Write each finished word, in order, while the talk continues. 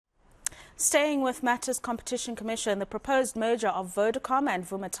Staying with matters Competition Commission, the proposed merger of Vodacom and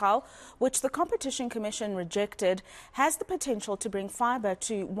Vumatel, which the Competition Commission rejected, has the potential to bring fibre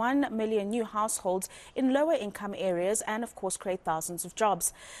to 1 million new households in lower income areas and, of course, create thousands of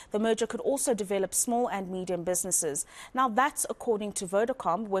jobs. The merger could also develop small and medium businesses. Now, that's according to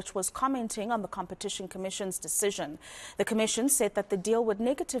Vodacom, which was commenting on the Competition Commission's decision. The Commission said that the deal would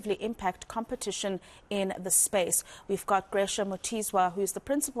negatively impact competition in the space. We've got Grashum Mutizwa, who's the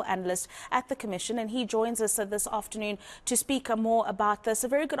principal analyst at the Commission, and he joins us this afternoon to speak more about this. A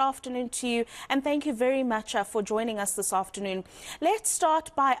very good afternoon to you, and thank you very much for joining us this afternoon. Let's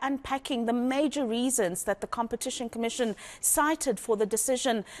start by unpacking the major reasons that the Competition Commission cited for the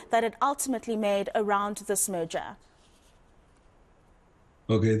decision that it ultimately made around this merger.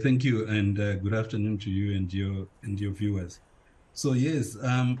 Okay, thank you, and good afternoon to you and your viewers. So yes,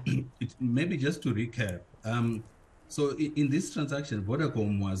 maybe just to recap. So in this transaction,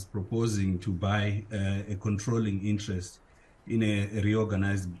 Vodacom was proposing to buy a controlling interest in a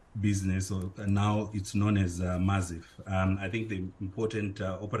reorganized business, or now it's known as Massive. I think the important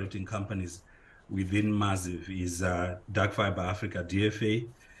operating companies within Massive is Dark Fibre Africa, DFA,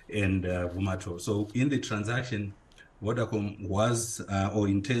 and Vumatel. So in the transaction, Vodacom was or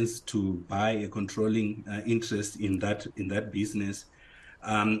intends to buy a controlling interest in that business,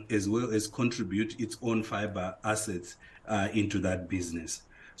 as well as contribute its own fiber assets into that business.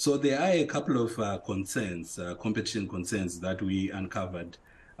 So there are a couple of concerns, competition concerns that we uncovered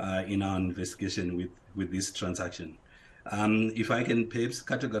in our investigation with this transaction. If I can perhaps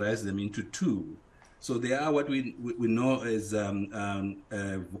categorize them into two. So there are what we know as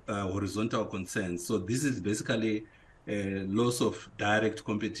horizontal concerns. So this is basically a loss of direct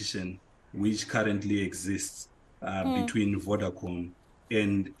competition which currently exists between Vodacom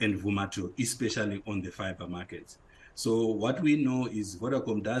and Vumatel, especially on the fiber market. So what we know is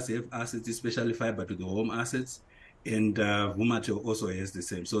Vodacom does have assets, especially fiber to the home assets, and Vumatel also has the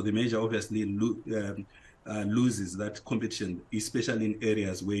same. So the merger obviously loses that competition, especially in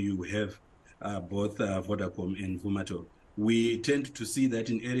areas where you have both Vodacom and Vumatel. We tend to see that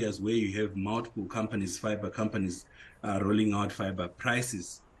in areas where you have multiple companies, fiber companies rolling out fiber,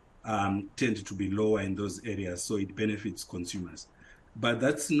 prices tend to be lower in those areas, so it benefits consumers. But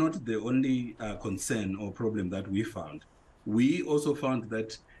that's not the only concern or problem that we found. We also found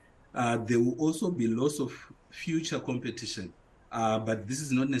that there will also be loss of future competition, but this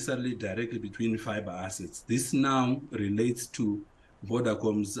is not necessarily directly between fiber assets. This now relates to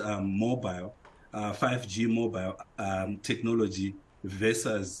Vodacom's mobile, 5G mobile technology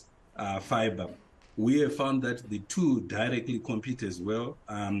versus fiber. We have found that the two directly compete as well,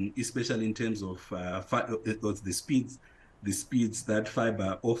 especially in terms of the speeds that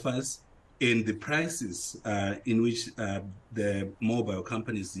fiber offers, and the prices in which the mobile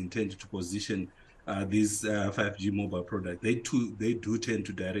companies intend to position these 5G mobile products. They do tend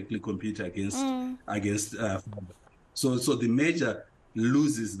to directly compete against fiber. So the merger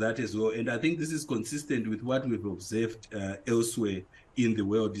loses that as well, and I think this is consistent with what we've observed elsewhere in the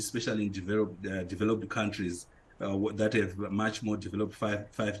world, especially in developed countries that have much more developed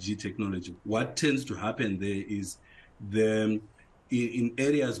 5G technology. What tends to happen there is in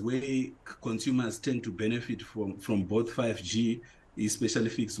areas where consumers tend to benefit from both 5G, especially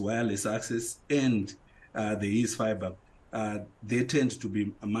fixed wireless access, and there is fiber, they tend to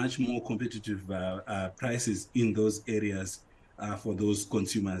be much more competitive prices in those areas for those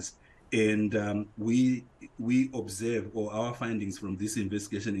consumers. And we observe, or our findings from this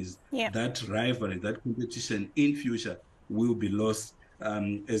investigation is that rivalry, that competition in future will be lost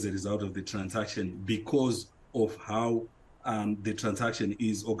as a result of the transaction, because of how the transaction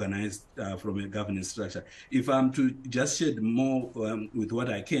is organized from a governance structure. If I'm to just shed more with what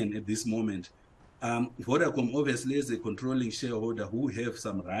I can at this moment, Vodacom obviously is a controlling shareholder who have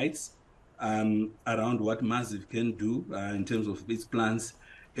some rights around what Massive can do in terms of its plans.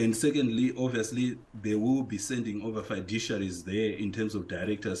 And secondly, obviously, they will be sending over fiduciaries there in terms of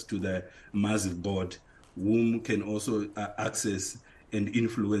directors to the Massive board, whom can also access and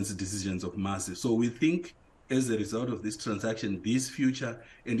influence decisions of Massive. So we think, as a result of this transaction, this future,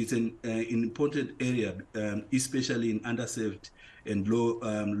 and it's an important area, especially in underserved and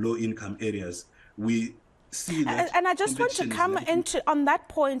low-income areas, we see that. And I just want to come into on that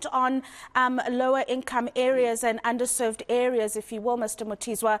point on lower income areas and underserved areas, if you will, Mr.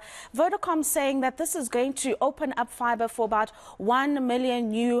 Mutizwa. Vodacom saying that this is going to open up fiber for about 1 million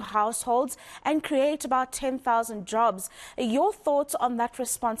new households and create about 10,000 jobs. Your thoughts on that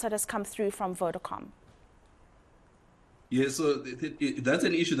response that has come through from Vodacom? Yeah, so that's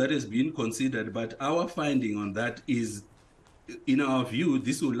an issue that has been considered, but our finding on that is in our view,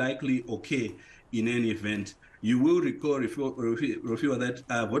 this will likely occur in any event. You will recall, Rofio, that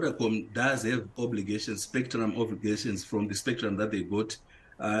Vodacom does have obligations, spectrum obligations from the spectrum that they got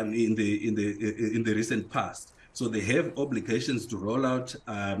in the recent past. So they have obligations to roll out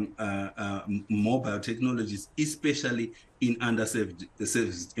mobile technologies, especially in underserved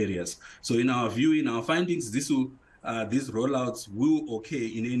areas. So in our view, in our findings, these rollouts will occur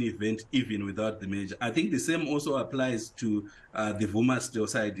in any event, even without the merger. I think the same also applies to the Vumatel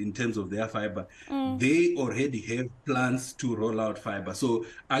side in terms of their fiber. They already have plans to roll out fiber. So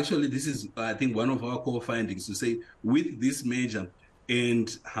actually, this is, I think, one of our core findings to say with this merger,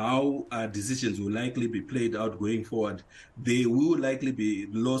 and how decisions will likely be played out going forward, there will likely be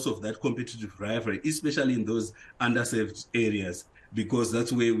loss of that competitive rivalry, especially in those underserved areas, because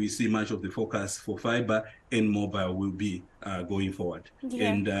that's where we see much of the focus for fiber and mobile will be going forward.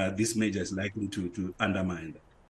 Yeah. And this measure is likely to undermine that.